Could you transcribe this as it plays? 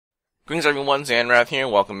Greetings everyone, Zannrath here,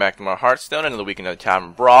 welcome back to more Hearthstone, another week in the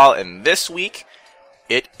Tavern Brawl, and this week,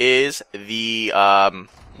 it is the,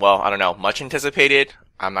 well, I don't know, much anticipated,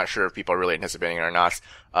 I'm not sure if people are really anticipating it or not,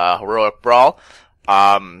 Heroic Brawl.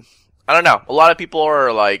 I don't know, a lot of people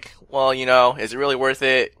are like, well, you know, is it really worth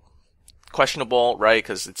it? Questionable, right?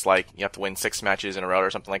 Because it's like, you have to win 6 matches in a row or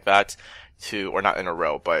something like that, or not in a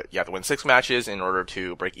row, but you have to win 6 matches in order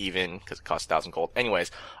to break even, because it costs 1,000 gold. Anyways,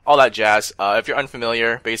 all that jazz. If you're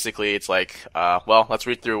unfamiliar, basically it's like, well, let's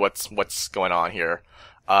read through what's going on here.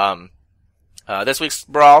 This week's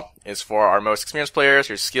brawl is for our most experienced players.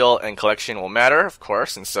 Your skill and collection will matter, of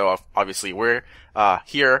course, and so obviously we're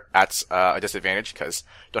here at a disadvantage because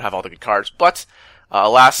don't have all the good cards. But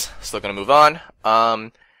alas, still gonna move on.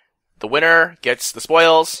 The winner gets the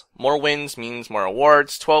spoils. More wins means more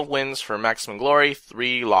awards. 12 wins for maximum glory.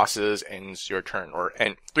 3 losses ends your turn,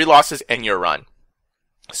 and 3 losses end your run.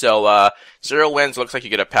 So 0 wins looks like you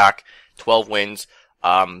get a pack. 12 wins,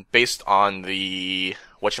 based on the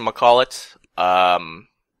whatchamacallit,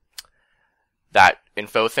 that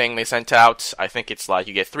info thing they sent out. I think it's like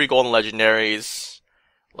you get 3 golden legendaries,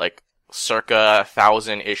 like circa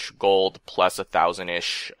 1,000-ish gold plus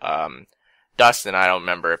 1,000-ish dust, and I don't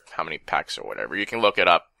remember how many packs or whatever. You can look it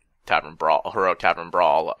up, Tavern Brawl, Heroic Tavern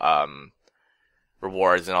Brawl,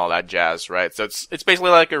 rewards and all that jazz, right? So it's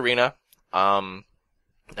basically like Arena, and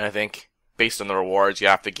I think based on the rewards, you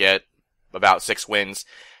have to get about 6 wins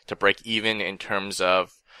to break even in terms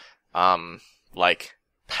of, like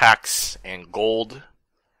packs and gold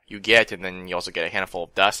you get, and then you also get a handful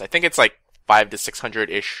of dust. I think it's like 500 to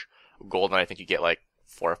 600-ish gold, and I think you get like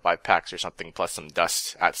 4 or 5 packs or something, plus some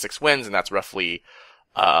dust at 6 wins, and that's roughly,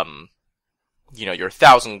 you know, your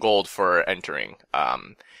 1,000 gold for entering.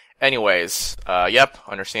 Anyways, yep,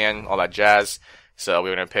 understand all that jazz. So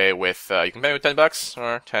we're gonna pay with, you can pay with $10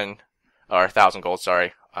 or 1,000 gold,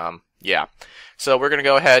 sorry. Yeah. So we're gonna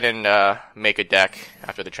go ahead and, make a deck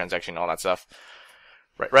after the transaction and all that stuff.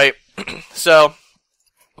 Right. So,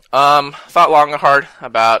 thought long and hard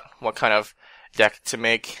about what kind of deck to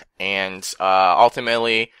make, and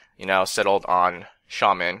ultimately, you know, settled on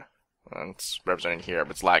Shaman. It's represented here,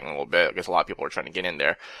 but it's lagging a little bit. I guess a lot of people are trying to get in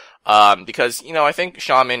there. Because, you know, I think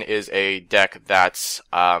Shaman is a deck that's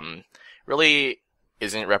really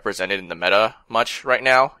isn't represented in the meta much right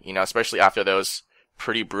now, you know, especially after those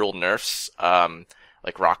pretty brutal nerfs,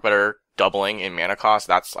 like Rockbetter doubling in mana cost.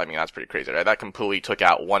 That's pretty crazy, right? That completely took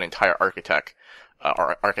out one entire archetype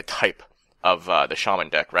of the Shaman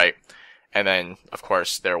deck, right? And then, of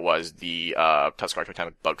course, there was the Tuskar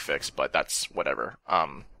Totemic bug fix, but that's whatever.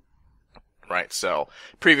 Right, so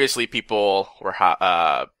previously people were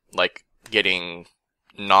like getting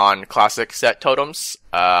non-classic set totems,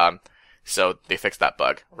 so they fixed that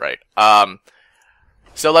bug, right?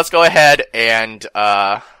 So let's go ahead and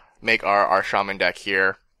make our Shaman deck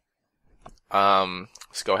here.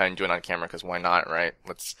 Let's go ahead and do it on camera, because why not, right?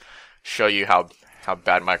 Let's show you how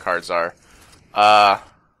bad my cards are.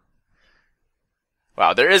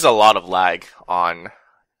 Wow, there is a lot of lag on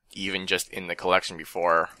even just in the collection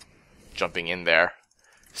before jumping in there.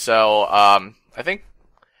 So, I think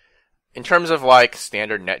in terms of like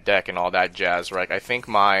standard net deck and all that jazz, right, I think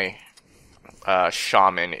my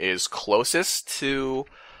Shaman is closest to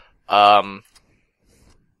what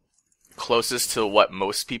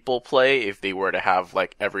most people play if they were to have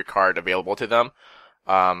like every card available to them.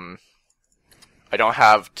 I don't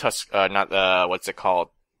have what's it called?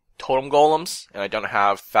 Totem Golems, and I don't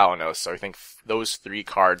have Thalanos, so I think those 3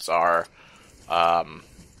 cards are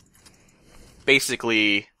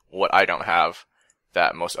basically what I don't have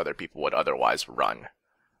that most other people would otherwise run.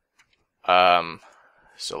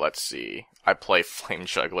 So let's see. I play Flame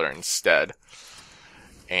Juggler instead,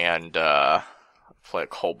 and play a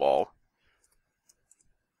Cobalt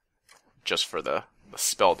just for the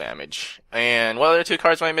spell damage. And what other 2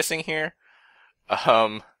 cards am I missing here?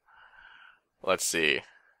 Let's see. I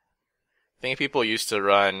think people used to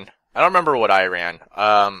run, I don't remember what I ran.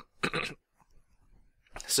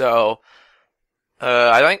 So,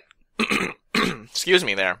 I think, excuse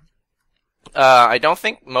me there. I don't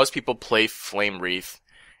think most people play Flame Wreath,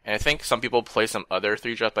 and I think some people play some other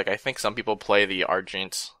 3-drop, like I think some people play the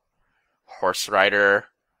Argent Horse Rider.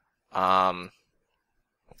 Actually,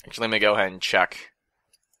 let me go ahead and check.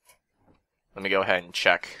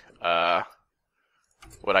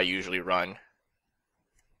 What I usually run.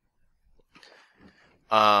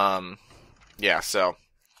 Yeah, so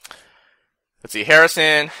let's see,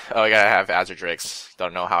 Harrison. Oh, I gotta have Azure Drakes.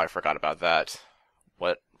 Don't know how I forgot about that.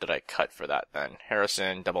 What did I cut for that then?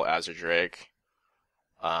 Harrison, double Azure Drake.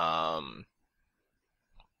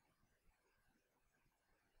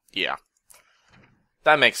 Yeah.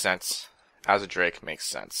 That makes sense. As a Drake makes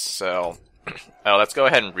sense. So, let's go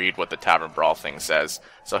ahead and read what the Tavern Brawl thing says.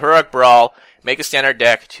 So, Heroic Brawl, make a standard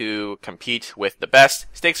deck to compete with the best.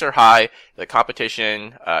 Stakes are high, the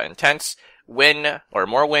competition intense. Win or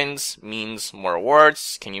more wins means more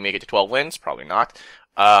rewards. Can you make it to 12 wins? Probably not.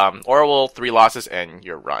 Or will 3 losses end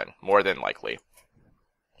your run? More than likely.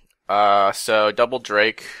 So double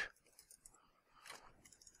Drake.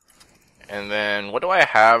 And then what do I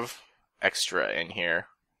have extra in here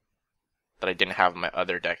that I didn't have in my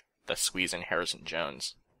other deck? The Squeeze and Harrison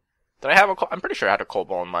Jones. Did I have I'm pretty sure I had a Cold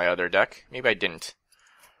Ball in my other deck. Maybe I didn't.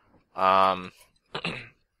 Let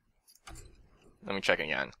me check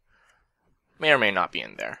again. May or may not be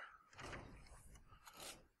in there.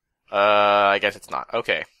 I guess it's not.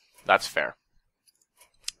 Okay, that's fair.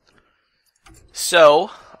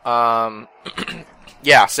 So,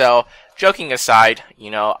 yeah, so, joking aside,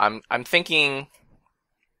 you know, I'm thinking,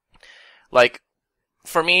 like,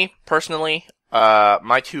 for me, personally,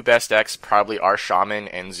 my 2 best decks probably are Shaman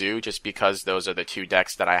and Zoo, just because those are the 2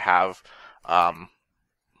 decks that I have,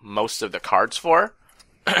 most of the cards for.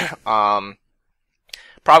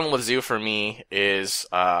 Problem with Zoo for me is,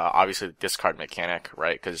 obviously the discard mechanic,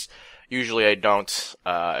 right? Because usually I don't,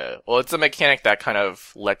 well, it's a mechanic that kind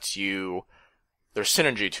of lets you, there's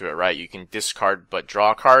synergy to it, right? You can discard but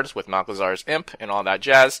draw cards with Malchezaar's Imp and all that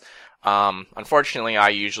jazz. Unfortunately, I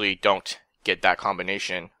usually don't get that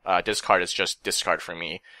combination. Discard is just discard for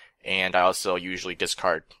me. And I also usually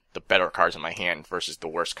discard the better cards in my hand versus the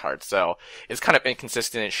worst cards. So it's kind of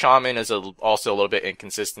inconsistent. Shaman is also a little bit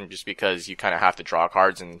inconsistent just because you kind of have to draw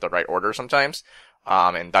cards in the right order sometimes.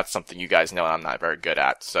 And that's something you guys know I'm not very good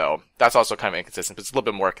at. So that's also kind of inconsistent, but it's a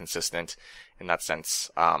little bit more consistent in that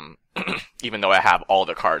sense. Even though I have all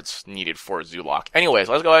the cards needed for Zoolock. Anyways,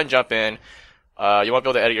 let's go ahead and jump in. You won't be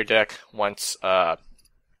able to edit your deck once, you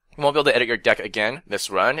won't be able to edit your deck again this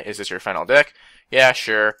run. Is this your final deck? Yeah,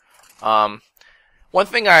 sure. One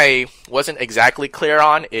thing I wasn't exactly clear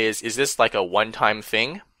on is this like a one-time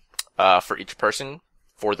thing, for each person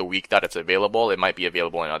for the week that it's available? It might be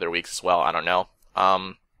available in other weeks as well, I don't know.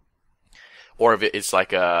 Or if it's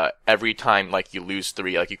like every time like you lose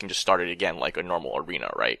 3, like you can just start it again like a normal arena,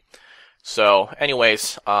 right? So,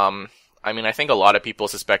 anyways, I mean, I think a lot of people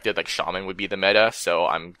suspected like Shaman would be the meta, so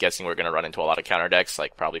I'm guessing we're gonna run into a lot of counter decks,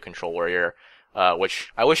 like probably Control Warrior,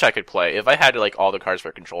 which I wish I could play. If I had like all the cards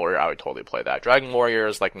for Control Warrior, I would totally play that. Dragon Warrior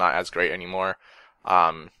is like not as great anymore.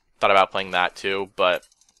 Thought about playing that too, but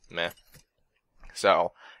meh.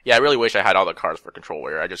 So, yeah, I really wish I had all the cards for Control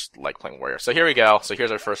Warrior. I just like playing Warrior. So here we go. So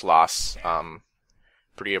here's our first loss.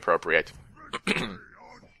 Pretty appropriate.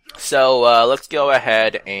 So, let's go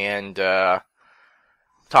ahead and,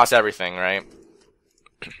 toss everything, right?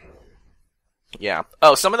 Yeah.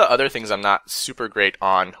 Oh, some of the other things I'm not super great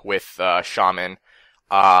on with, Shaman,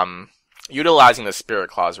 utilizing the Spirit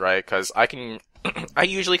Claws, right? Because I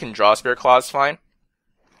usually can draw Spirit Claws fine.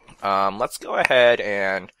 Let's go ahead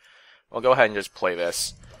and, we'll go ahead and just play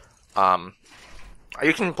this.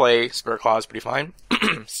 You can play Spirit Claws pretty fine.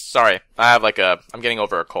 Sorry, I'm getting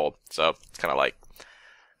over a cold, so it's kind of like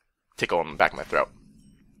tickle in the back of my throat.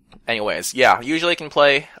 Anyways, yeah, usually can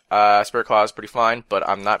play Spirit Claws pretty fine, but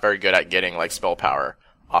I'm not very good at getting like spell power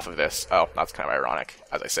off of this. Oh, that's kind of ironic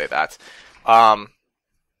as I say that.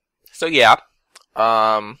 So yeah,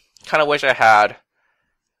 kind of wish I had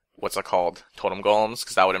what's it called, Totem Golems,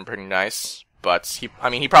 because that would have been pretty nice. But he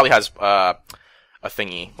probably has a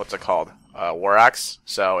thingy. What's it called? War Axe.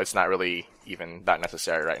 So it's not really even that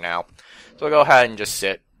necessary right now. So I'll go ahead and just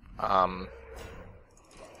sit, and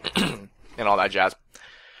all that jazz.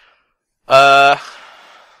 I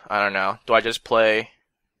don't know. Do I just play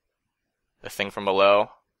the thing from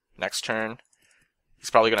below next turn? He's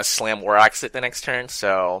probably gonna slam War Axe it the next turn.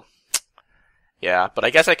 So yeah, but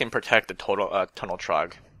I guess I can protect the Tunnel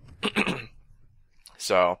Trog.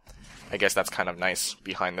 So I guess that's kind of nice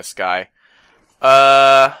behind this guy.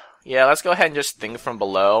 Yeah, let's go ahead and just think from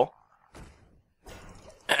below.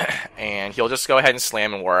 And he'll just go ahead and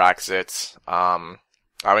slam and War Axe it. I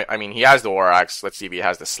mean, he has the War Axe. Let's see if he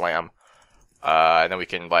has the slam. And then we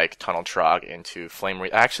can, like, Tunnel Trog into Flame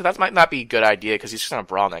Wreath. Actually, that might not be a good idea, because he's just gonna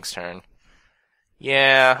Brawl next turn.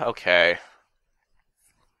 Yeah, okay.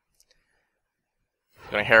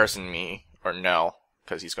 He's gonna Harrison me. Or no,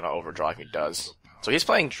 because he's gonna overdraw if he does. So he's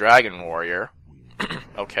playing Dragon Warrior.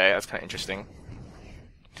 Okay, that's kind of interesting.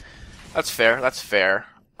 That's fair, that's fair.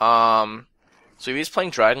 So if he's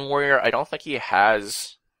playing Dragon Warrior, I don't think he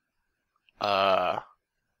has, what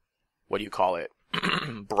do you call it?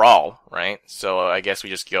 Brawl, right? So I guess we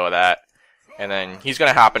just go with that. And then he's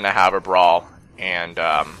gonna happen to have a Brawl, and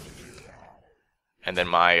then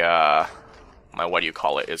my, what do you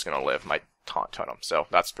call it is gonna live, my taunt totem. So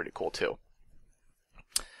that's pretty cool too.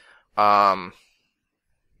 I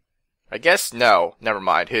guess no, never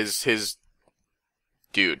mind. His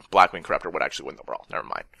dude, Blackwing Corruptor, would actually win the brawl. Never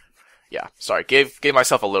mind. Yeah, sorry, gave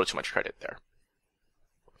myself a little too much credit there.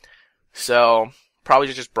 So probably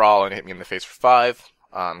just brawl and hit me in the face for 5.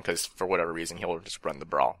 Because for whatever reason he'll just run the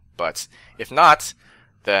brawl. But if not,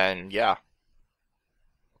 then yeah.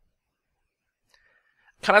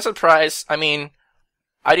 Kind of surprised. I mean,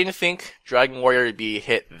 I didn't think Dragon Warrior would be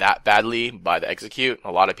hit that badly by the execute.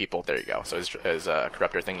 A lot of people, there you go. So his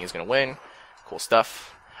Corruptor thing, he's gonna win. Cool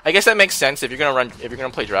stuff. I guess that makes sense. If you're gonna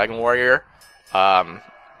play Dragon Warrior,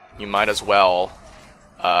 you might as well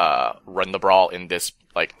run the brawl in this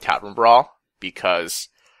like Tavern Brawl, because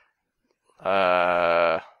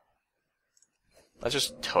let's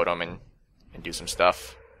just totem and do some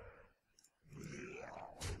stuff.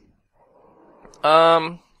 Do I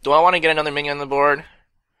want to get another minion on the board?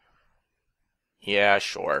 Yeah,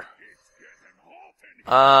 sure.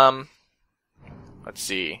 Let's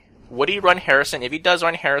see. Would he run Harrison? If he does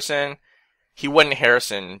run Harrison, he wouldn't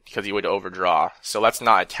Harrison because he would overdraw. So let's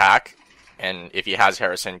not attack. And if he has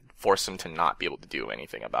Harrison, force him to not be able to do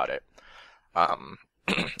anything about it.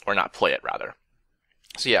 Or not play it, rather.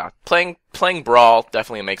 So yeah, playing Brawl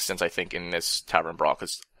definitely makes sense, I think, in this Tavern Brawl,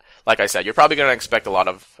 because, like I said, you're probably going to expect a lot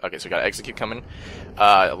of... Okay, so we got Execute coming.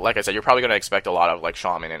 Like I said, you're probably going to expect a lot of, like,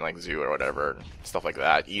 Shaman and, like, Zoo or whatever, stuff like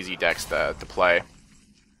that. Easy decks to play.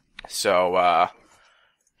 So,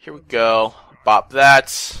 here we go. Bop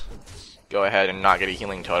that. Go ahead and not get a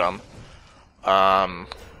Healing Totem.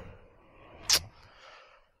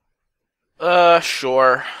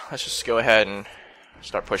 Sure. Let's just go ahead and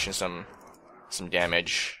start pushing some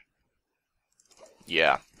damage.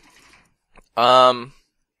 Yeah. What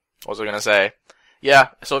was I gonna say? Yeah,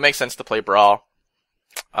 so it makes sense to play Brawl.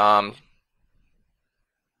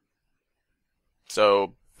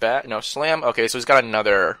 So Slam. Okay, so he's got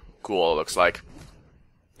another Ghoul, it looks like,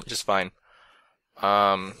 which is fine.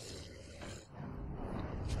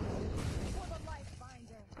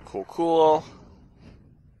 Cool.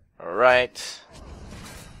 Alright.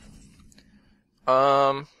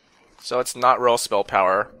 So it's not real spell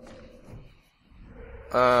power.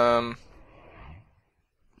 I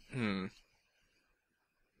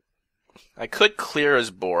could clear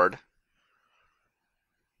his board.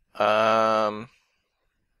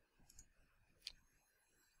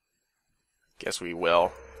 Guess we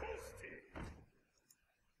will.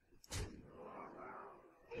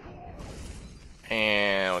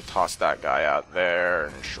 And we'll toss that guy out there,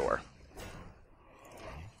 and sure.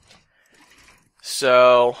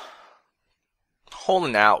 So,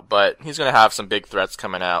 holding out, but he's gonna have some big threats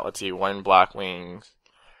coming out. Let's see, 1 Blackwing.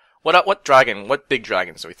 What dragon? What big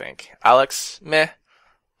dragons do we think? Alex? Meh.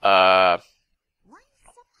 Oh,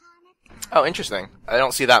 interesting. I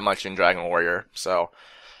don't see that much in Dragon Warrior, so.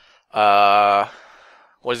 What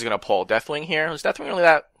is he gonna pull? Deathwing here? Is Deathwing really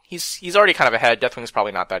that? He's already kind of ahead. Deathwing's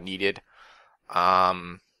probably not that needed.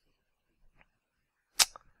 I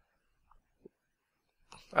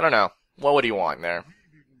don't know. What would he want there?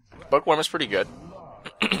 Bookworm is pretty good.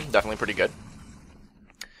 Definitely pretty good.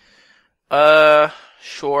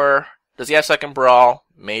 Sure. Does he have second Brawl?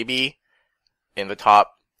 Maybe. In the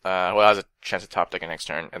top, well, has a chance to top deck next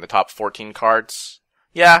turn. In the top 14 cards?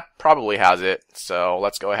 Yeah, probably has it. So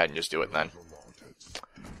let's go ahead and just do it then.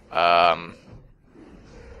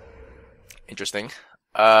 Interesting.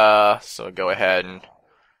 So go ahead and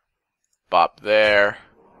bop there.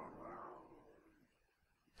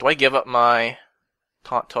 Do I give up my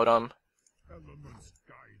Taunt Totem?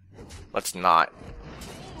 Let's not.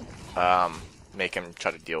 Make him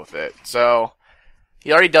try to deal with it. So,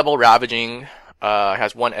 he already double Ravaging,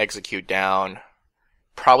 has 1 Execute down.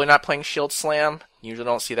 Probably not playing Shield Slam. Usually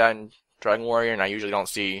don't see that in Dragon Warrior, and I usually don't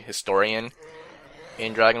see Historian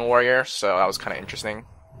in Dragon Warrior, so that was kind of interesting.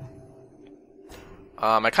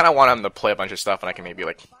 I kind of want him to play a bunch of stuff, and I can maybe,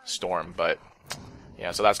 like, Storm, but...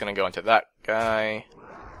 Yeah, so that's going to go into that guy.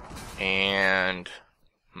 And...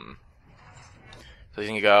 So he's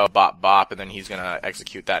going to go bop, and then he's going to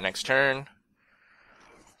execute that next turn.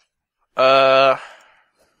 Or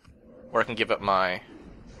I can give up my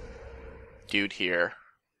dude here.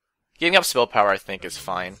 Giving up spell power, I think, is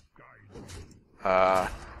fine. To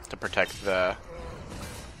protect the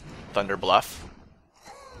Thunder Bluff.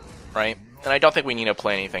 Right? And I don't think we need to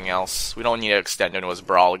play anything else. We don't need to extend into his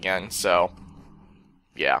Brawl again, so...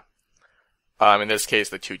 Yeah. In this case,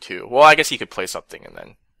 the 2-2. Well, I guess he could play something, and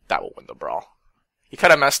then that will win the Brawl. He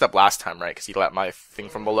kind of messed up last time, right? Because he let my thing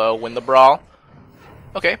from below win the Brawl.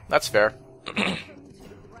 Okay, that's fair. Okay,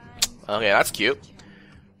 that's cute.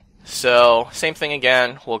 So, same thing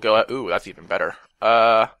again. We'll go... Ooh, that's even better.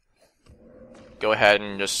 Go ahead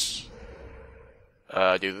and just...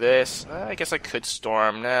 do this. I guess I could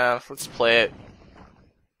storm. Nah, let's play it.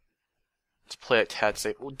 Let's play it tad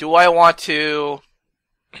safe. Do I want to...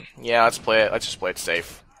 Yeah, let's play it. Let's just play it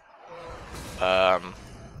safe.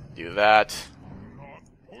 Do that.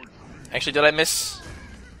 Actually, did I miss...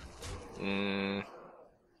 I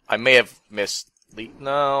may have missed...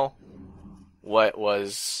 No. What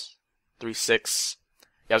was... 3-6?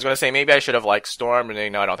 Yeah, I was going to say, maybe I should have, like, stormed,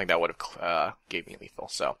 and no, I don't think that would have gave me lethal,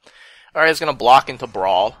 so... Alright, he's going to block into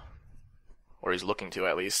Brawl. Or he's looking to,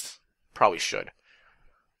 at least. Probably should.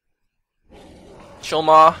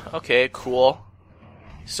 Chilmaw. Okay, cool.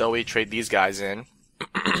 So we trade these guys in.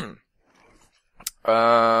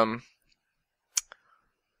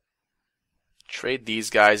 Trade these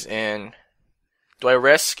guys in. Do I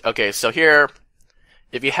risk? Okay, so here,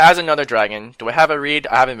 if he has another dragon, do I have a read?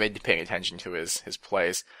 I haven't been paying attention to his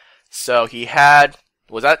plays. So he had...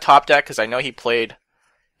 Was that top deck? Because I know he played...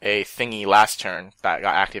 a thingy last turn that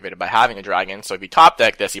got activated by having a dragon. So if he top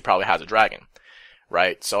deck this, he probably has a dragon,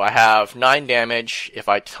 right? So I have 9 damage. If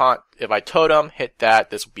I totem hit that,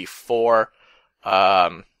 this would be 4.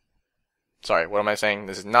 Sorry, what am I saying?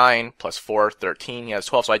 This is 9 plus 4, 13. He has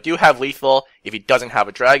 12. So I do have lethal if he doesn't have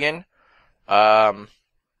a dragon.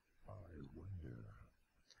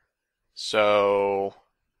 So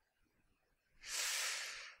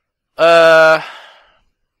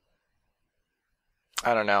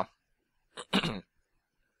I don't know.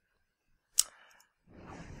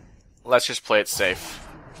 Let's just play it safe.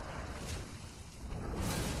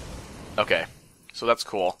 Okay, so that's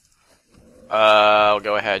cool. I'll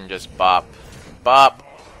go ahead and just bop. Bop.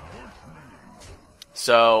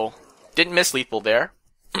 So, didn't miss lethal there.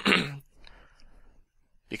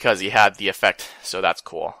 Because he had the effect, so that's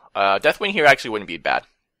cool. Deathwing here actually wouldn't be bad.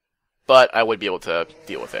 But I would be able to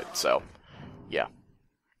deal with it, so, yeah.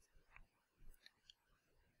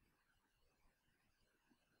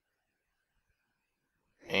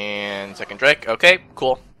 And second Drake. Okay,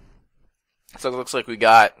 cool. So it looks like we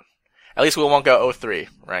got... At least we won't go 0-3,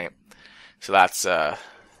 right? So that's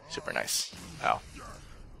super nice. Oh.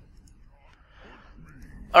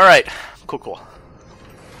 Alright. Cool.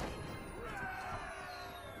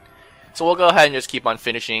 So we'll go ahead and just keep on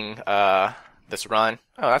finishing this run.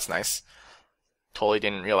 Oh, that's nice. Totally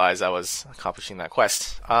didn't realize I was accomplishing that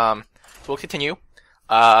quest. So we'll continue.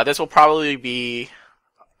 This will probably be...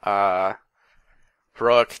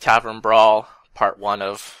 Heroic Tavern Brawl, part 1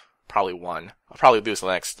 of probably 1. I'll probably lose the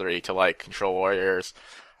next 3 to like Control Warriors.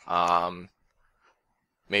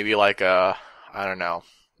 Maybe like I don't know.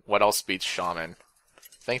 What else beats Shaman?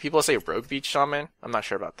 I think people say Rogue beats Shaman. I'm not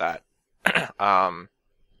sure about that.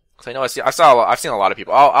 Cause I know I've seen a lot of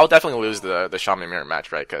people. I'll definitely lose the Shaman mirror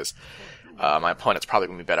match, right? Because my opponent's probably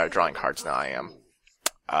gonna be better at drawing cards than I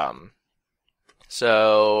am.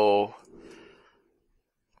 So.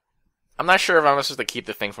 I'm not sure if I'm supposed to keep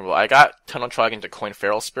the thing from below. I got Tunnel Trog into Coin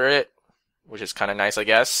Feral Spirit, which is kind of nice, I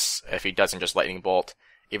guess, if he doesn't just Lightning Bolt.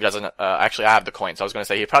 If he doesn't, actually I have the coin, so I was going to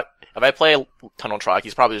say, if I play Tunnel Trog,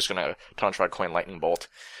 he's probably just going to Tunnel Trog Coin Lightning Bolt.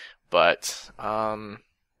 But, I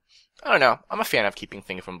don't know. I'm a fan of keeping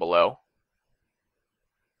things from below.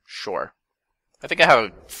 Sure. I think I have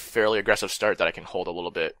a fairly aggressive start that I can hold a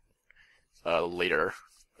little bit, later,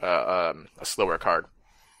 a slower card.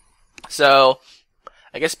 So,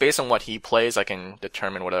 I guess based on what he plays, I can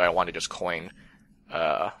determine whether I want to just coin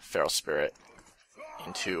Feral Spirit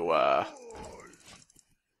into,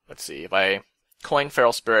 let's see, if I coin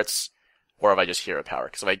Feral Spirits, or if I just Hero Power.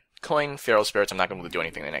 Because if I coin Feral Spirits, I'm not going to do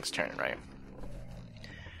anything the next turn, right?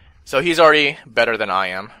 So he's already better than I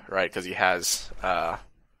am, right? Because he has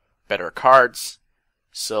better cards.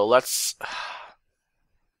 So let's...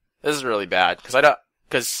 This is really bad,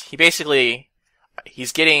 because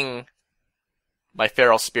he's getting... my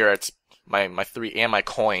Feral Spirits, my 3, and my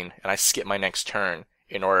coin, and I skip my next turn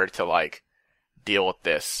in order to, like, deal with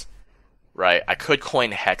this, right? I could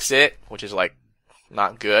coin Hex it, which is, like,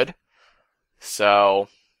 not good. So,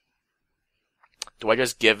 do I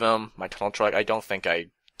just give him my Tunnel Trog? I don't think I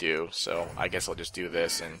do, so I guess I'll just do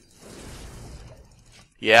this, and...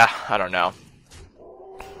 Yeah, I don't know.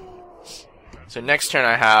 So next turn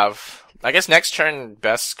I have... I guess next turn,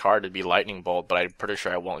 best card would be Lightning Bolt, but I'm pretty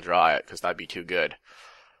sure I won't draw it, because that'd be too good.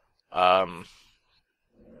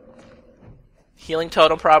 Healing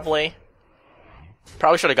Totem, probably.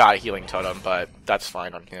 Probably should have got a Healing Totem, but that's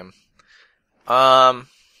fine on him. I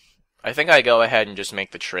think I go ahead and just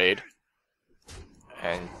make the trade.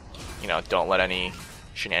 And, don't let any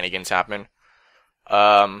shenanigans happen.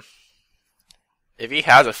 If he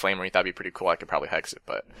has a Flame Wreath, that'd be pretty cool. I could probably Hex it,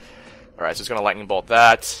 but... Alright, so it's gonna Lightning Bolt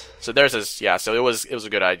that. So there's his... Yeah, so it was a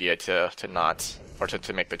good idea to not... Or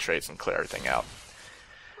to make the trades and clear everything out.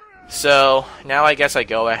 So, now I guess I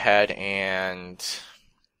go ahead and...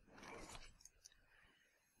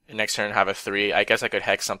 Next turn have a 3. I guess I could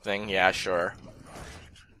Hex something. Yeah, sure.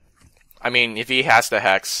 I mean, if he has to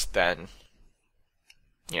Hex, then...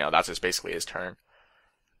 You know, that's just basically his turn.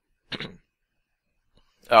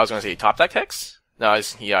 I was gonna say, top deck Hex? No,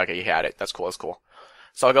 yeah, okay, he had it. That's cool, that's cool.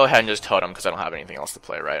 So I'll go ahead and just Totem, because I don't have anything else to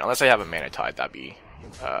play, right? Unless I have a Mana Tide, that'd be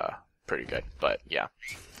pretty good. But, yeah.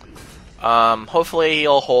 Hopefully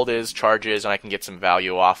he'll hold his charges, and I can get some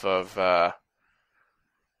value off of...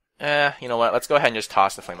 you know what? Let's go ahead and just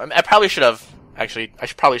toss the Flame. I probably should have... Actually,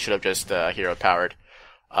 probably should have just Hero Powered.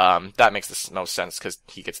 That makes this no sense, because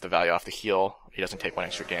he gets the value off the heal. He doesn't take 1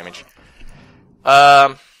 extra damage.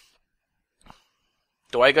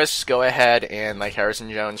 Do I just go ahead and like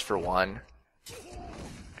Harrison Jones for 1?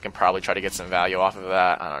 I can probably try to get some value off of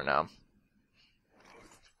that. I don't know.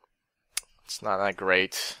 It's not that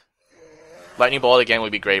great. Lightning Bolt again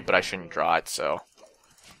would be great, but I shouldn't draw it, so...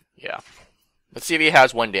 Yeah. Let's see if he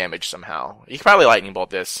has 1 damage somehow. He could probably Lightning Bolt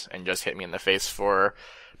this and just hit me in the face for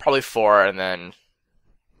probably 4 and then...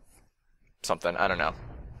 something. I don't know.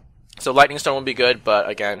 So Lightning Stone would be good, but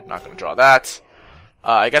again, not going to draw that.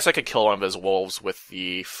 I guess I could kill one of his wolves with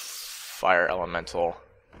the Fire Elemental.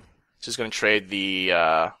 Just going to trade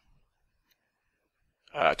the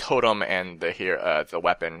Totem and the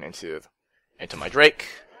weapon into my Drake.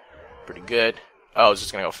 Pretty good. Oh, I was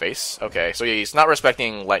just going to go face? Okay, so he's not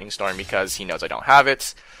respecting Lightning Storm because he knows I don't have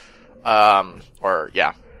it.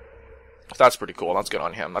 Yeah. So that's pretty cool. That's good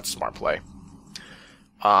on him. That's a smart play.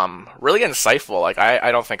 Really insightful. Like,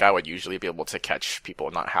 I don't think I would usually be able to catch people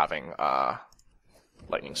not having,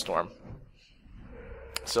 Lightning Storm.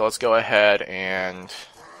 So let's go ahead and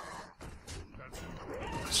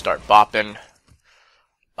start bopping.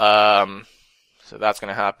 So that's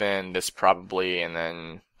gonna happen, this probably, and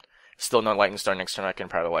then still no Lightning Storm next turn. I can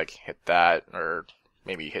probably like hit that, or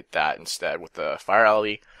maybe hit that instead with the Fire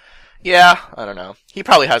Alley. Yeah, I don't know. He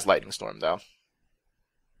probably has Lightning Storm though.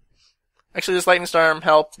 Actually, does Lightning Storm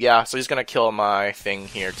help? Yeah, so he's gonna kill my thing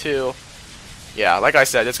here too. Yeah, like I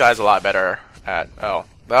said, this guy's a lot better at... Oh,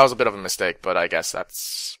 that was a bit of a mistake, but I guess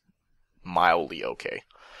that's mildly okay.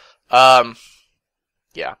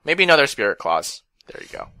 Yeah, maybe another Spirit Claws. There you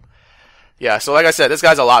go. Yeah, so like I said, this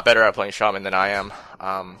guy's a lot better at playing Shaman than I am.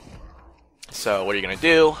 So what are you gonna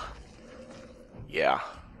do? Yeah.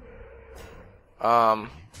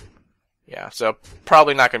 Yeah, so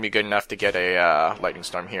probably not gonna be good enough to get a Lightning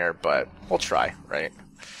Storm here, but we'll try, right?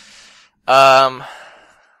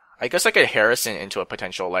 I guess I could Harrison into a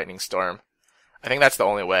potential Lightning Storm. I think that's the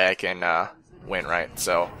only way I can win, right?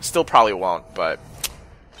 So still probably won't, but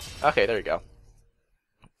okay, there you go.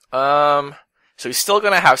 So he's still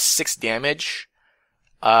gonna have 6 damage.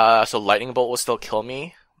 So Lightning Bolt will still kill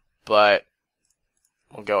me, but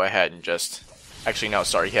we'll go ahead and just... Actually, no,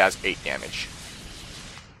 sorry, he has 8 damage.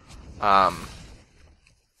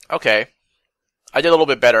 Okay. I did a little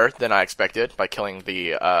bit better than I expected by killing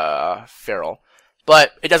the Feral.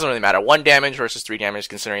 But it doesn't really matter. 1 damage versus 3 damage,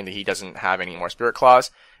 considering that he doesn't have any more Spirit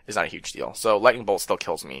Claws, is not a huge deal. So Lightning Bolt still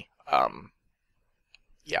kills me.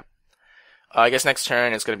 Yeah. I guess next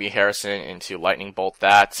turn it's going to be Harrison into Lightning Bolt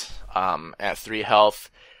that. At 3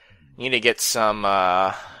 health. Need to get some,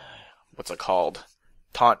 what's it called?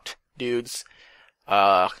 Taunt dudes.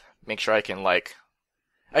 Make sure I can, like...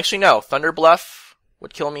 Actually, no. Thunder Bluff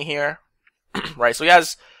would kill me here. Right, so he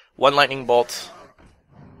has 1 Lightning Bolt.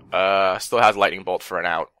 Still has Lightning Bolt for an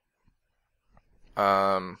out.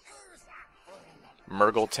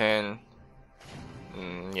 Murgleton.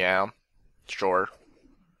 Yeah. Sure.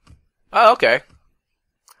 Oh, okay.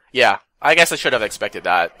 Yeah, I guess I should have expected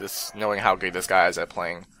that, knowing how good this guy is at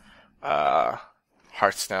playing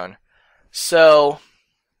Hearthstone. So,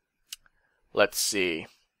 let's see.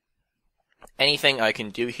 Anything I can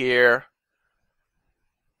do here?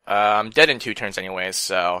 I'm dead in 2 turns anyways,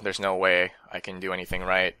 so there's no way I can do anything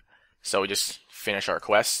right. So we just finish our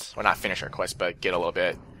quest. Well, not finish our quest, but get a little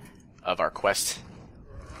bit of our quest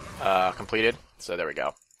completed. So there we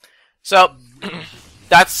go. So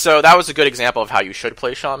that was a good example of how you should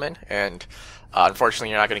play Shaman, and unfortunately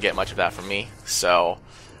you're not going to get much of that from me. So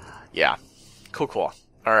yeah, cool.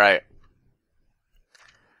 All right.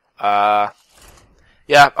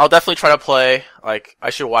 Yeah, I'll definitely try to play. Like, I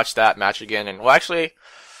should watch that match again. And well, actually,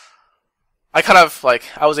 I kind of like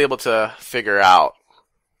I was able to figure out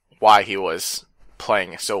why he was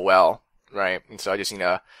playing so well, right? And so I just need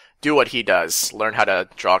to do what he does, learn how to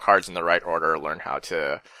draw cards in the right order, learn how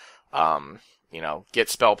to get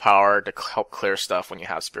spell power to help clear stuff when you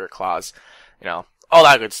have Spirit Claws, all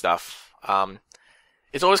that good stuff.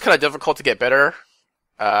 It's always kind of difficult to get better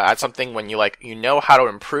at something when you know how to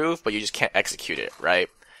improve, but you just can't execute it, right?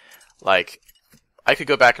 Like, I could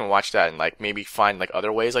go back and watch that and maybe find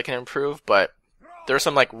other ways I can improve, but there are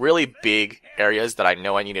some really big areas that I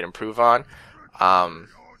know I need to improve on.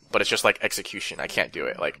 But it's just execution. I can't do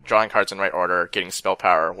it. Drawing cards in right order, getting spell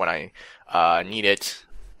power when I need it.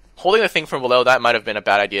 Holding the thing from below, that might have been a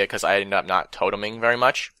bad idea because I ended up not toteming very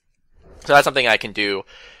much. So that's something I can do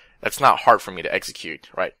that's not hard for me to execute,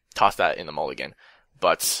 right? Toss that in the mulligan.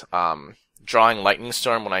 But drawing Lightning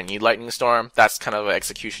Storm when I need Lightning Storm, that's kind of an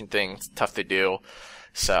execution thing. It's tough to do.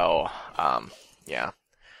 So, yeah.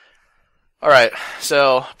 Alright,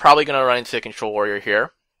 so probably going to run into Control Warrior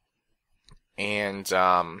here. And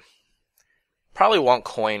probably won't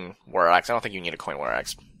coin War Axe. I don't think you need a coin War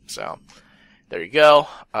Axe. So, there you go.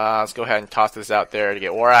 Let's go ahead and toss this out there to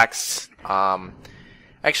get War Axe.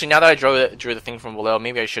 Actually, now that I drew the thing from below,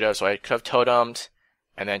 maybe I should have. So I could have totemed,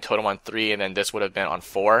 and then totem on 3, and then this would have been on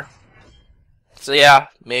 4. So yeah,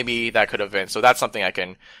 maybe that could have been. So that's something I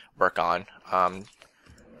can work on.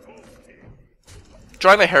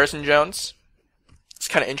 Drawing the Harrison Jones, it's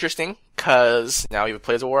kind of interesting, because now he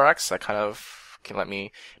plays a War Axe. That kind of can let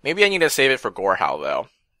me... Maybe I need to save it for Gorehowl, though.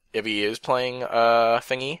 If he is playing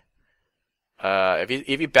thingy.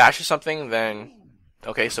 If he bashes something, then...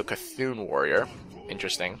 Okay, so Cthulhu Warrior.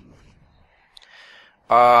 Interesting.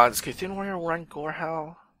 Does Cthulhu Warrior run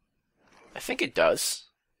Gorehowl? I think it does.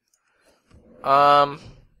 So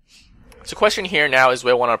question here now is, do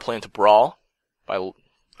I want to play into Brawl? I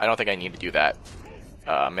don't think I need to do that.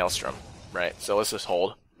 Maelstrom, right? So let's just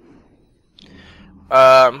hold.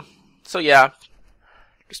 So yeah,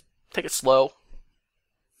 just take it slow.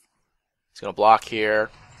 It's gonna block here.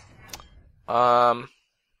 I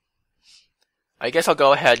guess I'll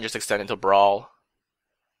go ahead and just extend into Brawl,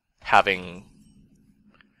 having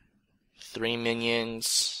 3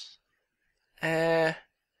 minions. Okay,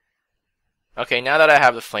 now that I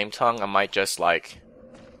have the Flame Tongue, I might just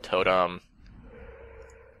totem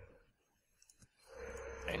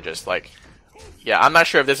and just yeah, I'm not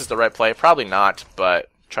sure if this is the right play. Probably not, but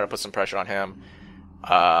try to put some pressure on him.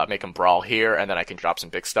 Make him Brawl here, and then I can drop some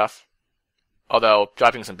big stuff. Although,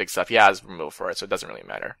 dropping some big stuff, yeah, is removed for it, so it doesn't really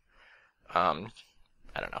matter. I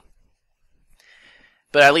don't know.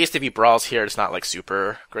 But at least if he Brawls here, it's not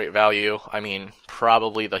super great value. I mean,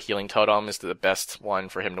 probably the Healing Totem is the best one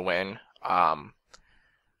for him to win.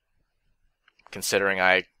 Considering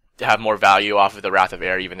I have more value off of the Wrath of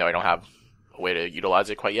Air, even though I don't have a way to utilize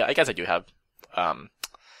it quite yet. I guess I do have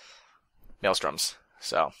Maelstroms.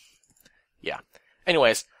 So, yeah.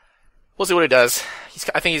 Anyways, we'll see what he does.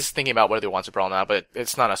 I think he's thinking about whether he wants to Brawl now, but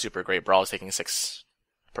it's not a super great Brawl. He's taking 6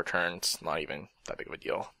 per turn. It's not even that big of a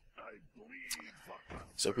deal.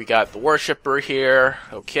 So we got the Worshipper here.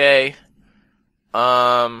 Okay.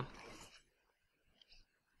 So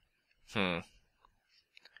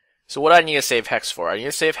what do I need to save Hex for? I need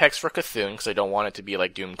to save Hex for Cthulhu, because I don't want it to be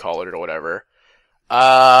Doom Colored or whatever.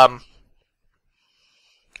 I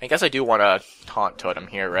guess I do want to Taunt Totem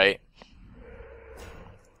here, right?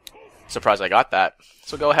 Surprised I got that.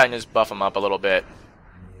 So go ahead and just buff him up a little bit.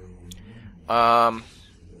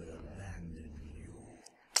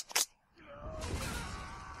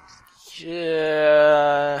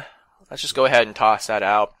 Yeah, let's just go ahead and toss that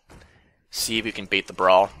out. See if we can bait the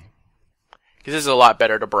Brawl. Because this is a lot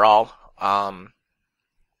better to Brawl.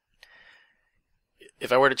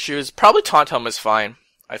 If I were to choose, probably Taunt Him is fine,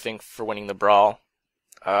 I think, for winning the Brawl.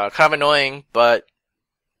 Kind of annoying, but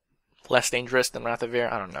less dangerous than Wrath of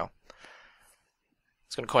Air. I don't know.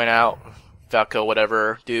 It's gonna coin out. Valko,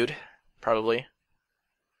 whatever, dude. Probably.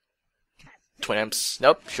 Twin Imps.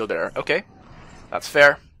 Nope, Shield Bearer. Okay. That's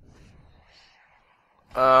fair.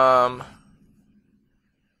 Guess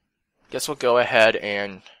we'll go ahead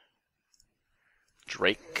and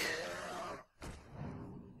Drake.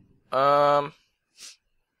 I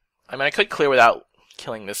mean, I could clear without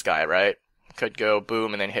killing this guy, right? Could go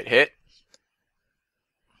boom and then hit.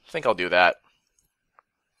 I think I'll do that.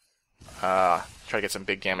 Try to get some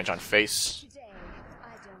big damage on face.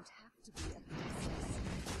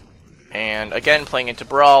 And again, playing into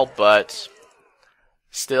Brawl, but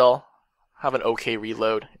still have an okay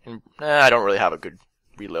reload. And I don't really have a good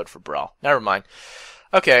reload for Brawl. Never mind.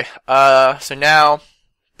 Okay, so now,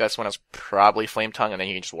 best one is probably Flame Tongue, and then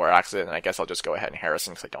you can just War Axe it, and I guess I'll just go ahead and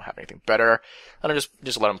Harrison, because I don't have anything better. And I'll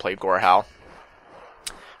just let him play Gorehowl.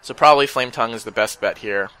 So probably Flame Tongue is the best bet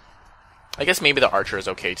here. I guess maybe the Archer is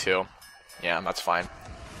okay too. Yeah, that's fine.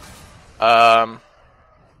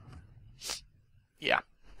 Yeah.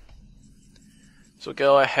 So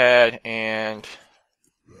go ahead and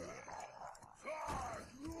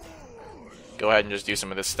just do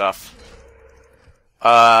some of this stuff.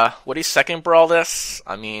 Would he second brawl this?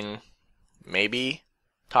 I mean, maybe.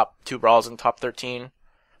 Top 2 brawls in top 13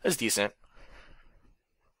 is decent.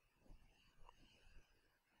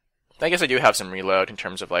 I guess I do have some reload in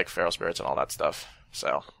terms of like Feral Spirits and all that stuff.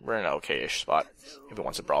 So we're in an okay-ish spot. If it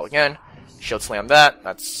wants to brawl again, Shield Slam that.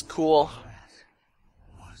 That's cool.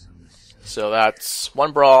 So that's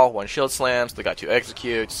 1 brawl, 1 Shield Slams. They got 2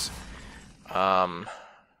 executes. Let's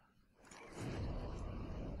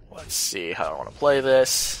see how I want to play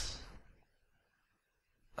this.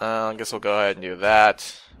 I guess we'll go ahead and do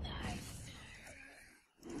that.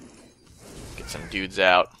 Get some dudes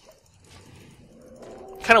out.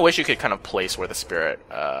 Kind of wish you could kind of place where the spirit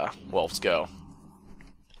wolves go.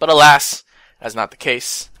 But alas, that's not the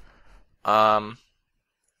case.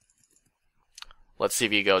 Let's see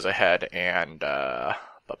if he goes ahead and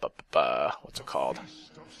what's it called?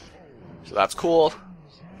 So that's cool.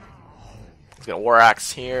 He's gonna War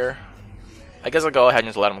Axe here. I guess I'll go ahead and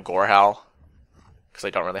just let him Gore Howl, because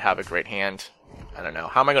I don't really have a great hand. I don't know.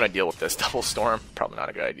 How am I gonna deal with this Double Storm? Probably not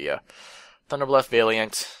a good idea. Thunderbluff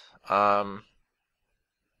Valiant.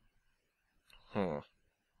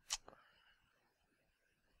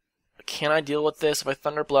 Can I deal with this if I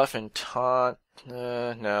Thunderbluff and taunt?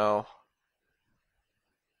 No.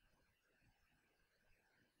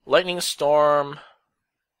 Lightning Storm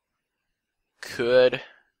could.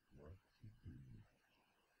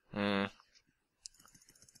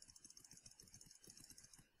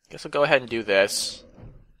 Guess I'll go ahead and do this.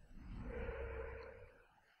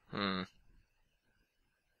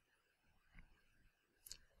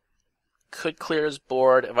 Could clear his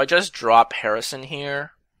board. If I just drop Harrison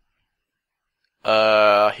here,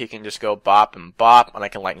 he can just go bop and bop, and I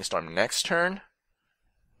can Lightning Storm next turn.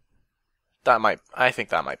 I think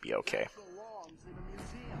that might be okay.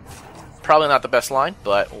 Probably not the best line,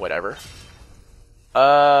 but whatever.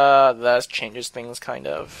 That changes things kind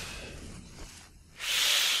of.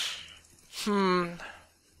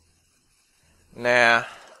 Nah,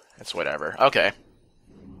 it's whatever. Okay.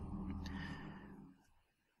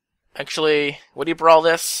 Actually, would he brawl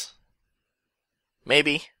this?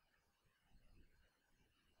 Maybe.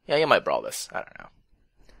 Yeah, he might brawl this. I don't know.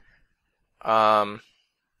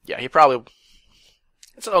 Yeah, he probably.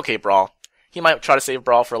 It's an okay brawl. He might try to save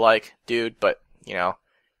brawl for like dude, but you know,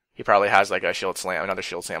 he probably has like a Shield Slam, another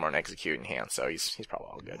Shield Slam, or an Execute in hand, so he's probably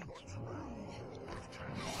all good.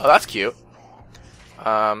 Oh, that's cute.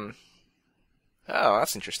 Oh,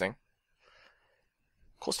 that's interesting.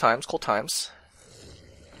 Cool times, cool times.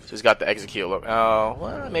 So he's got the Execute. Oh,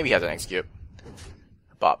 well, maybe he has an Execute.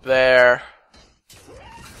 Bop there.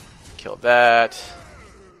 Kill that.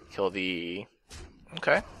 Kill the.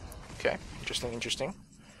 Okay. Okay. Interesting, interesting.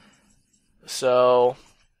 So,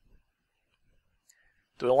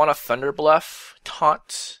 do I want a Thunder Bluff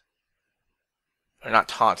taunt? Or not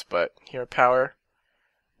taunt, but Hero Power.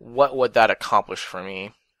 What would that accomplish for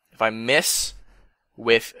me? If I miss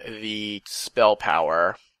with the spell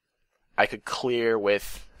power, I could clear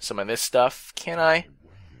with some of this stuff. Can I?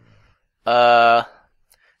 So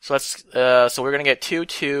let's. So we're gonna get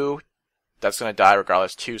 2/2. That's gonna die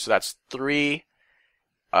regardless. 2. So that's 3.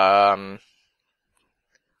 I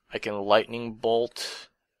can Lightning Bolt.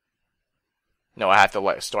 No, I have to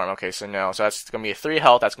Light Storm. Okay, so no. So that's gonna be at 3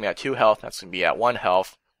 health. That's gonna be at 2 health. That's gonna be at 1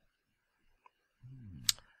 health.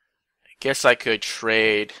 Guess I could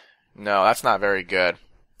trade. No, that's not very good.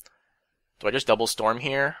 Do I just double storm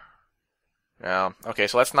here? No. Okay,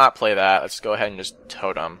 so let's not play that. Let's go ahead and just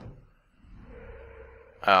totem.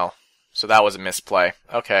 Oh, so that was a misplay.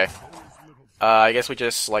 Okay. I guess we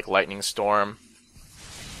just like Lightning Storm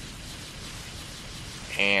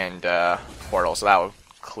and Portal, so that would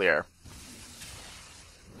clear.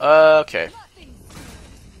 Okay.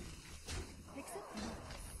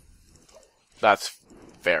 That's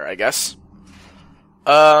fair, I guess.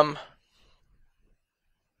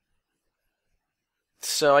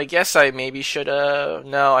 So I guess I maybe should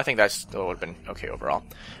no, I think that still would have been okay overall.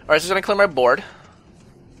 Alright, so I'm gonna clear my board.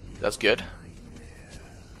 That's good.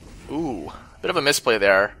 Ooh, bit of a misplay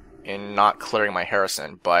there in not clearing my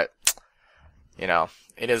Harrison, but you know,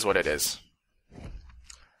 it is what it is.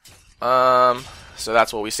 So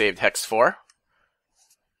that's what we saved Hex for.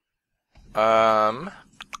 Let's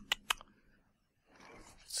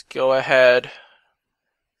go ahead.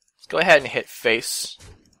 Let's go ahead and hit face,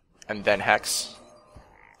 and then Hex,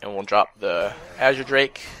 and we'll drop the Azure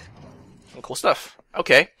Drake. Some cool stuff.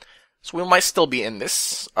 Okay, so we might still be in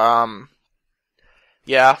this. Yeah,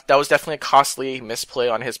 that was definitely a costly misplay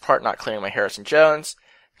on his part, not clearing my Harrison Jones.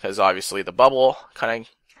 because obviously the bubble kind of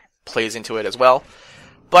plays into it as well.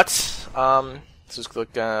 But, let's just click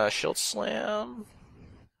Shield Slam.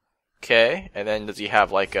 Okay, and then does he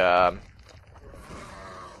have like okay,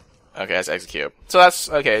 that's execute. So that's,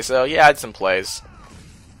 okay, so he had some plays.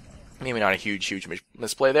 Maybe not a huge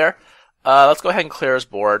misplay there. Let's go ahead and clear his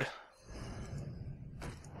board.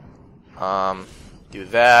 Do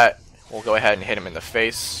that. We'll go ahead and hit him in the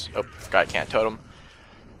face. Oh, forgot I can't totem.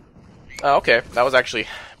 Okay, that was actually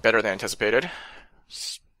better than anticipated.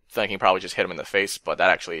 Thinking probably just hit him in the face, but that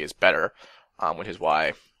actually is better, which is why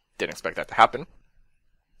I didn't expect that to happen.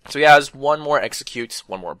 So he has one more execute,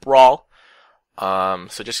 one more brawl.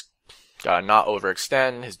 So just gotta not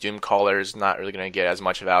overextend. His Doom Caller's not really gonna get as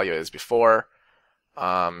much value as before.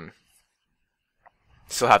 Still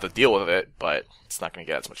have to deal with it, but it's not gonna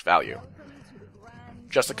get as much value.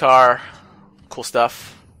 Justicar, cool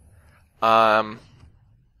stuff.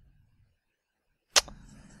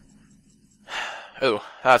 Ooh,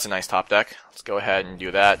 that's a nice top deck. Let's go ahead and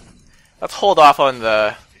do that. Let's hold off on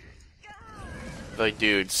the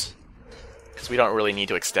dudes, because we don't really need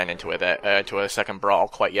to extend into it to a second brawl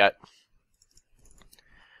quite yet.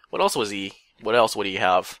 What else was he? What else would he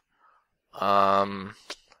have?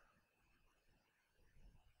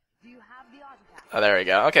 Oh, there we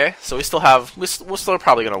go. Okay, so we still have. We're still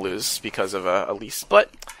probably gonna lose because of Elise,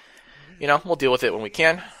 but you know, we'll deal with it when we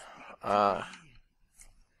can.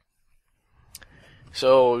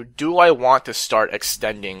 So, do I want to start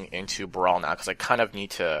extending into Brawl now? Because I kind of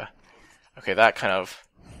need to... Okay, that kind of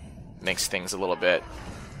makes things a little bit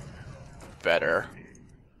better.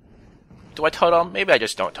 Do I totem? Maybe I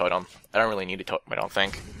just don't totem. I don't really need to totem, I don't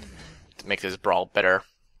think, to make this Brawl better.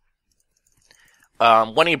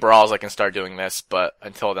 When he brawls, I can start doing this, but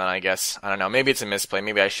until then, I guess, I don't know, maybe it's a misplay.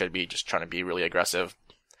 Maybe I should be just trying to be really aggressive.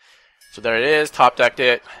 So there it is, top decked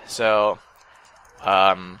it. So,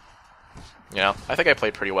 you know, I think I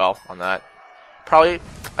played pretty well on that. Probably,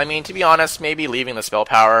 I mean, to be honest, maybe leaving the spell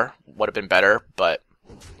power would have been better, but,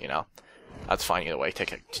 you know, that's fine either way.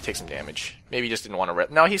 Take some damage. Maybe he just didn't want to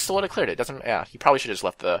rip. No, he still would have cleared it. Doesn't, yeah, he probably should have just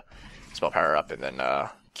left the spell power up and then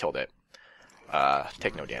killed it.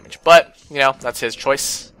 Take no damage. But, you know, that's his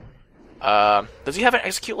choice. Does he have an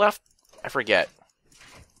execute left? I forget.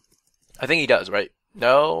 I think he does, right?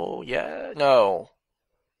 No, yeah, no.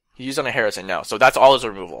 He used on a Harrison, no. So that's all his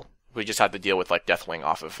removal. We just had to deal with, like, Deathwing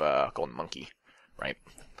off of Golden Monkey, right?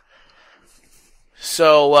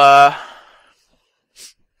 So,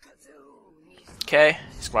 okay,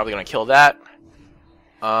 he's probably gonna kill that.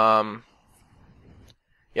 Yeah,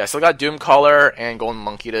 still got Doomcaller and Golden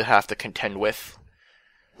Monkey to have to contend with.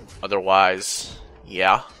 Otherwise,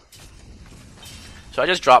 yeah. So I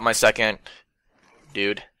just dropped my second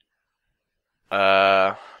dude. Maybe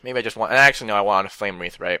I just want... Actually, no, I want a Flame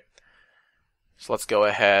Wreath, right? So let's go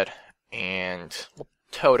ahead and we'll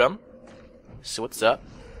totem. See what's up.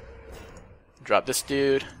 Drop this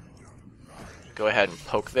dude. Go ahead and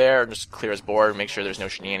poke there. Just clear his board. Make sure there's no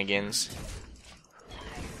shenanigans.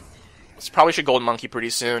 This probably should Golden Monkey pretty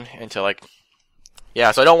soon into like...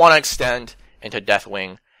 Yeah, so I don't want to extend into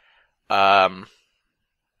Deathwing.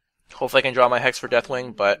 Hopefully I can draw my Hex for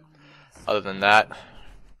Deathwing, but other than that...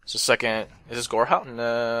 So second... Is this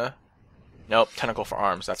Gorehound? Nope, Tentacle for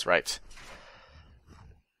Arms, that's right.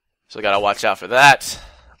 So we gotta watch out for that.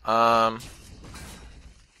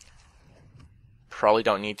 Probably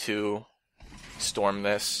don't need to storm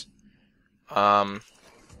this. Spell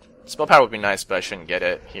power would be nice, but I shouldn't get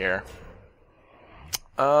it here.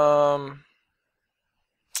 I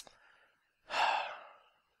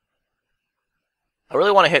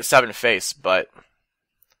really want to hit 7 face, but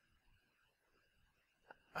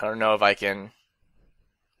I don't know if I can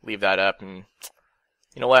leave that up. And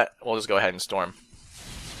you know what? We'll just go ahead and storm.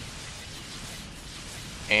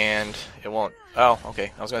 And it won't... Oh,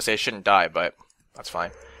 okay. I was going to say it shouldn't die, but that's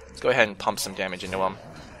fine. Let's go ahead and pump some damage into him.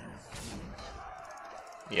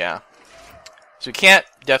 Yeah. So we can't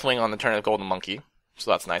Deathwing on the turn of Golden Monkey,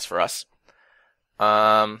 so that's nice for us.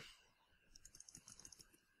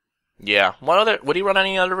 Yeah. One other... Would he run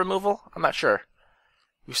any other removal? I'm not sure.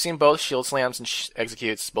 We've seen both Shield Slams and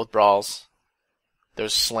Executes, both Brawls.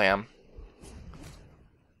 There's Slam.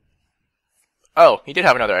 Oh, he did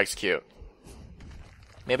have another Execute.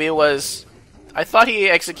 Maybe it was... I thought he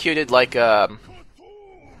executed like a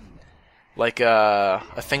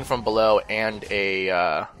thing from below and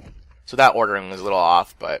a... So that ordering was a little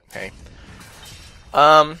off, but hey.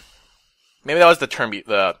 Maybe that was the turn...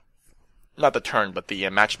 Not the turn, but the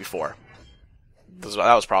match before.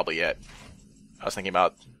 That was probably it. I was thinking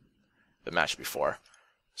about the match before.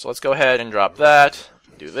 So let's go ahead and drop that.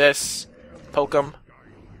 Do this. Poke him.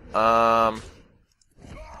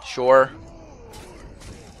 Sure.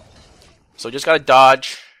 So just gotta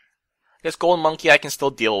dodge. I guess Golden Monkey I can still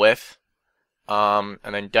deal with. And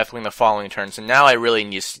then Deathwing the following turn. So now I really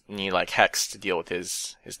need like Hex to deal with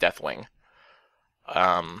his Deathwing.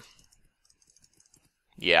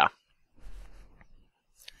 Yeah.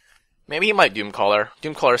 Maybe he might Doomcaller.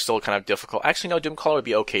 Doomcaller is still kind of difficult. Actually, no, Doomcaller would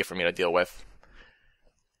be okay for me to deal with.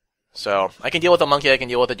 So, I can deal with a Monkey, I can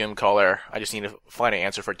deal with a Doomcaller. I just need to find an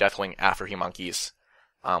answer for Deathwing after he Monkeys.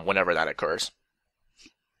 Whenever that occurs.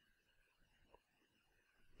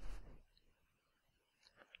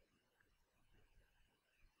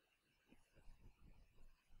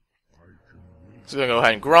 So I'm going to go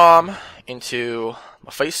ahead and Grom into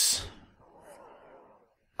my face.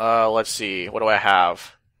 Let's see, what do I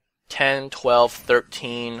have? 10, 12,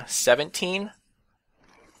 13, 17?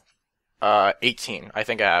 18, I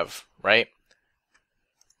think I have, right?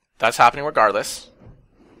 That's happening regardless.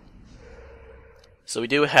 So we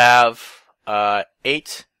do have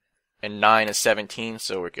 8 and 9 is 17,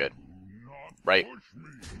 so we're good. Right?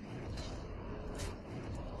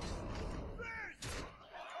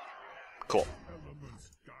 Cool.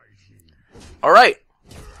 Alright.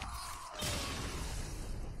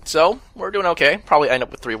 So, we're doing okay. Probably end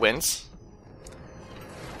up with 3 wins.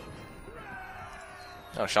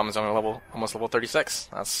 Oh, Shaman's only almost level 36.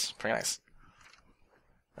 That's pretty nice.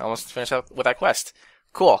 I almost finished up with that quest.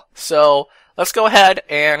 Cool. So, let's go ahead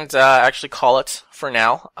and actually call it for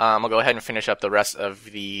now. I'll go ahead and finish up the rest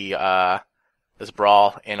of the this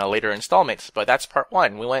brawl in a later installment. But that's part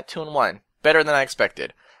 1. We went 2-1. Better than I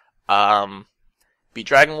expected. Beat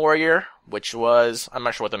Dragon Warrior, which was... I'm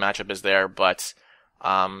not sure what the matchup is there, but...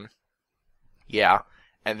 yeah.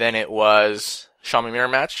 And then it was Shaman Mirror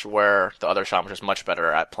match, where the other Shaman was just much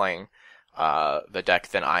better at playing the deck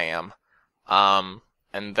than I am.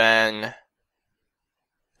 And then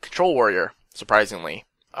Control Warrior, surprisingly,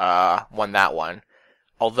 won that one.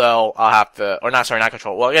 Although I'll have to, or not, sorry, not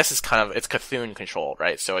Control. Well, I guess it's Cthulhu control,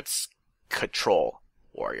 right? So it's Control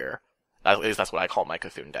Warrior. At least that's what I call my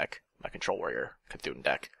Cthulhu deck. My Control Warrior Cthulhu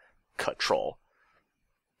deck. Control.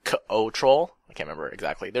 K-O-Troll? I can't remember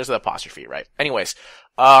exactly. There's an apostrophe, right? Anyways,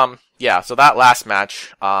 yeah, so that last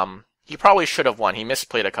match, he probably should have won. He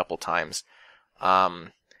misplayed a couple times,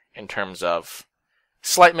 in terms of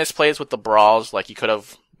slight misplays with the brawls. Like, he could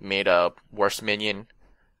have made a worse minion,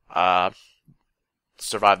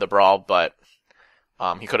 survive the brawl, but,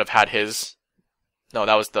 he could have had his, no,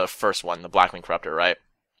 that was the first one, the Blackwing Corruptor, right?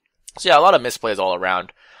 So yeah, a lot of misplays all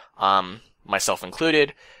around, myself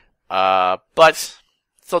included, but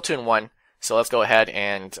still 2-1. So let's go ahead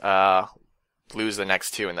and lose the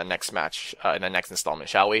next 2 in the next match, in the next installment,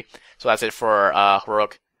 shall we? So that's it for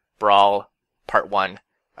Heroic Brawl Part 1.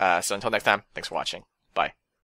 So until next time, thanks for watching. Bye.